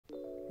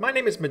My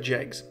name is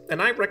Majegs,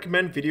 and I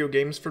recommend video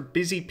games for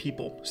busy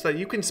people so that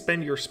you can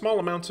spend your small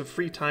amounts of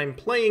free time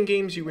playing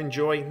games you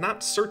enjoy,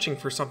 not searching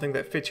for something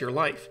that fits your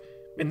life.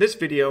 In this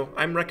video,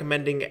 I'm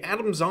recommending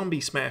Atom Zombie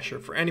Smasher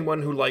for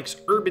anyone who likes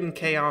urban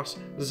chaos,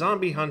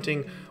 zombie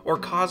hunting, or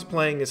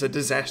cosplaying as a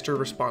disaster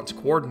response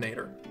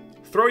coordinator.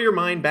 Throw your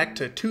mind back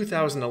to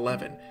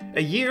 2011,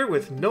 a year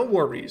with no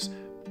worries,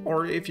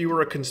 or if you were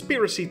a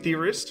conspiracy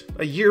theorist,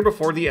 a year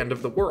before the end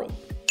of the world.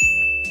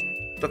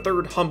 The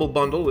third Humble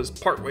Bundle is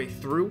partway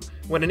through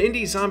when an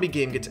indie zombie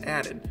game gets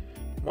added.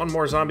 One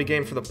more zombie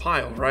game for the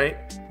pile, right?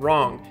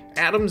 Wrong.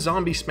 Atom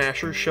Zombie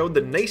Smasher showed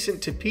the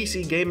nascent to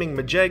PC gaming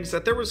Majegs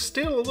that there was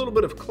still a little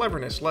bit of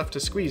cleverness left to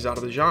squeeze out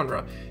of the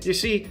genre. You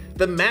see,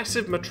 the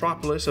massive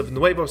metropolis of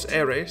Nuevos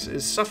Aires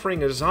is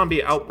suffering a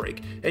zombie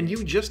outbreak, and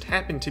you just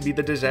happen to be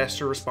the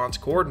disaster response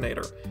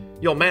coordinator.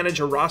 You'll manage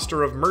a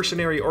roster of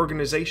mercenary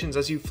organizations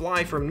as you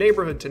fly from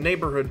neighborhood to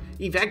neighborhood,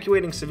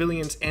 evacuating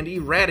civilians and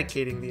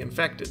eradicating the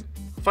infected.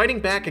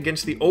 Fighting back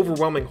against the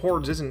overwhelming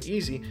hordes isn't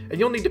easy, and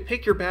you'll need to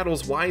pick your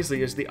battles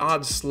wisely as the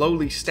odds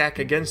slowly stack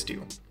against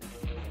you.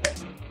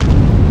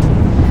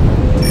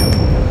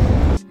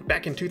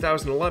 Back in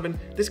 2011,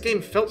 this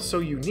game felt so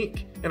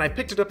unique, and I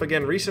picked it up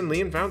again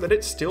recently and found that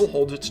it still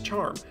holds its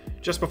charm.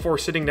 Just before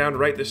sitting down to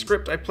write the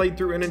script, I played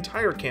through an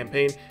entire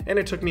campaign, and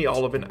it took me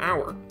all of an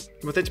hour.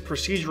 With its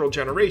procedural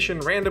generation,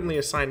 randomly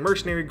assigned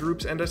mercenary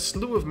groups, and a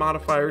slew of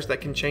modifiers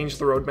that can change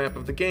the roadmap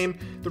of the game,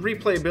 the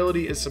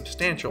replayability is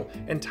substantial,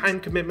 and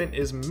time commitment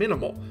is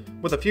minimal.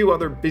 With a few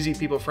other busy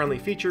people-friendly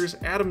features,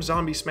 Atom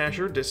Zombie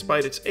Smasher,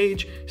 despite its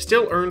age,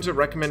 still earns a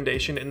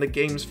recommendation in the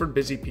Games for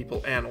Busy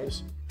People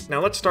annals. Now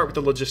let's start with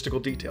the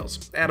logistical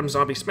details. Atom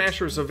Zombie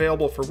Smasher is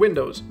available for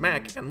Windows,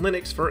 Mac, and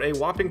Linux for a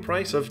whopping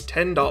price of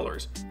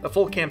 $10. A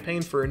full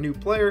campaign for a new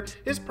player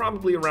is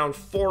probably around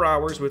 4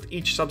 hours, with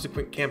each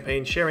subsequent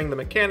campaign sharing the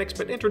mechanics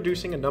but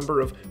introducing a number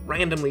of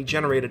randomly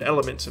generated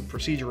elements and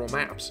procedural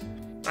maps.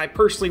 I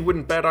personally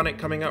wouldn't bet on it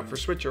coming out for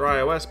Switch or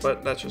iOS,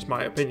 but that's just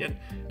my opinion.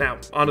 Now,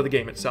 onto the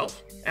game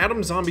itself.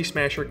 Atom Zombie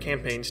Smasher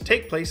campaigns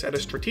take place at a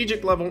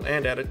strategic level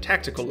and at a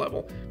tactical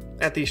level.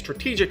 At the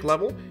strategic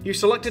level, you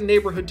select a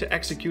neighborhood to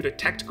execute a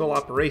tactical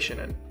operation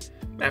in.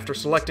 After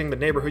selecting the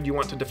neighborhood you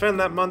want to defend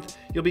that month,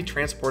 you'll be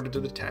transported to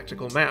the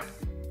tactical map.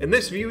 In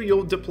this view,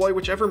 you'll deploy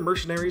whichever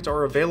mercenaries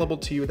are available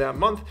to you that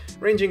month,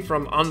 ranging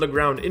from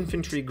on-the-ground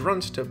infantry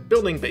grunts to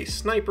building-based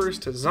snipers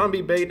to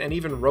zombie bait and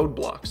even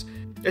roadblocks.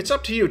 It's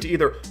up to you to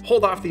either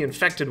hold off the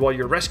infected while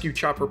your rescue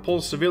chopper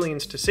pulls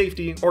civilians to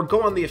safety, or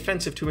go on the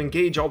offensive to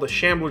engage all the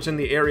shamblers in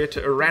the area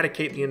to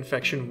eradicate the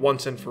infection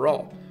once and for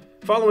all.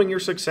 Following your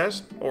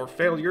success, or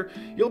failure,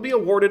 you'll be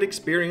awarded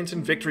experience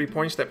and victory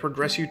points that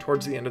progress you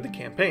towards the end of the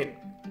campaign.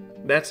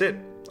 That's it.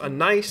 A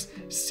nice,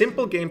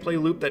 simple gameplay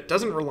loop that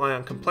doesn't rely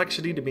on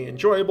complexity to be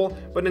enjoyable,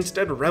 but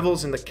instead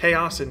revels in the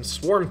chaos and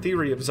swarm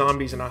theory of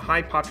zombies in a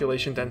high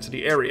population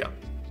density area.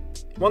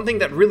 One thing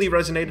that really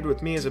resonated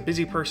with me as a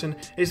busy person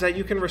is that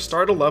you can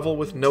restart a level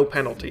with no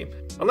penalty.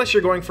 Unless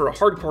you're going for a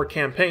hardcore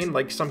campaign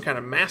like some kind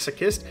of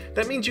masochist,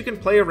 that means you can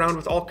play around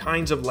with all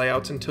kinds of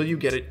layouts until you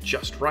get it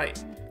just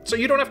right. So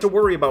you don't have to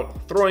worry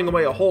about throwing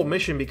away a whole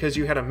mission because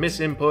you had a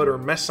misinput or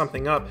mess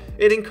something up.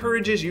 It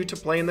encourages you to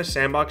play in the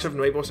sandbox of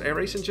Nuevos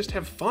Aires and just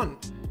have fun.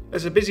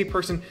 As a busy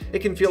person, it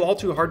can feel all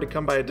too hard to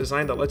come by a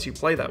design that lets you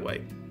play that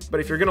way.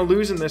 But if you're going to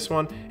lose in this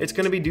one, it's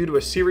going to be due to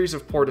a series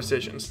of poor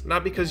decisions,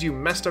 not because you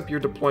messed up your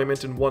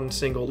deployment in one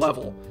single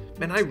level.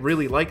 And I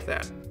really like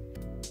that.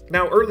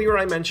 Now, earlier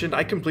I mentioned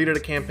I completed a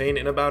campaign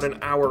in about an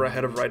hour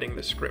ahead of writing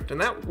the script, and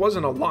that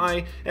wasn't a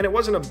lie, and it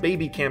wasn't a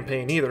baby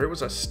campaign either, it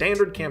was a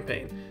standard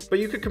campaign. But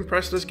you could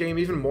compress this game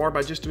even more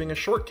by just doing a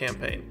short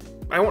campaign.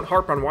 I won't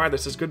harp on why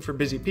this is good for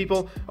busy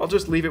people, I'll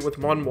just leave it with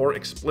one more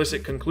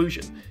explicit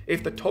conclusion.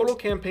 If the total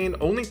campaign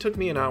only took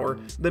me an hour,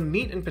 the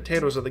meat and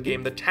potatoes of the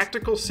game, the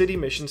tactical city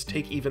missions,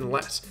 take even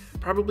less.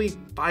 Probably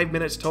 5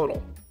 minutes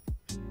total.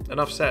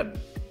 Enough said.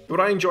 What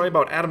I enjoy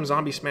about Atom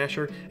Zombie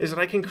Smasher is that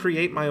I can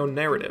create my own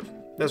narrative.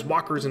 As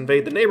walkers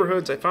invade the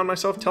neighborhoods, I found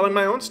myself telling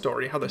my own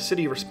story, how the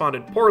city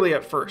responded poorly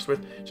at first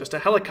with just a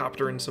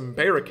helicopter and some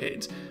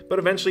barricades, but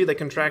eventually they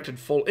contracted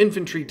full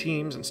infantry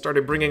teams and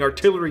started bringing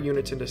artillery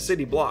units into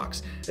city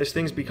blocks. As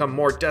things become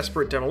more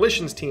desperate,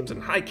 demolitions teams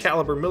and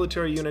high-caliber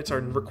military units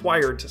are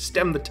required to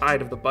stem the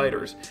tide of the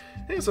biters.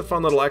 It's a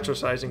fun little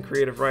exercise in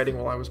creative writing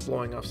while I was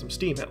blowing off some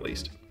steam at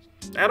least.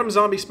 Atom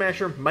Zombie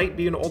Smasher might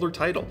be an older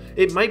title.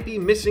 It might be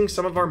missing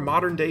some of our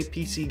modern-day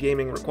PC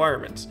gaming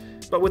requirements.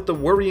 But with the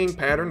worrying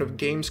pattern of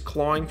games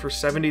clawing for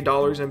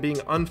 $70 and being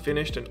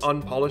unfinished and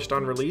unpolished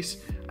on release,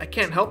 I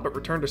can't help but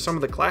return to some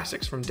of the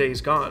classics from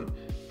days gone.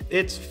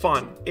 It's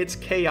fun, it's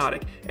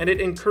chaotic, and it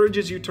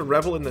encourages you to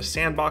revel in the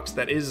sandbox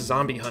that is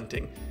zombie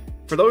hunting.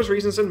 For those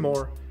reasons and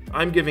more,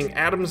 I'm giving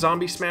Atom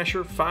Zombie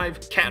Smasher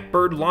 5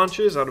 catbird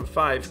launches out of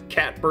 5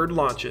 catbird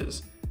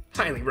launches.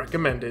 Highly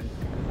recommended.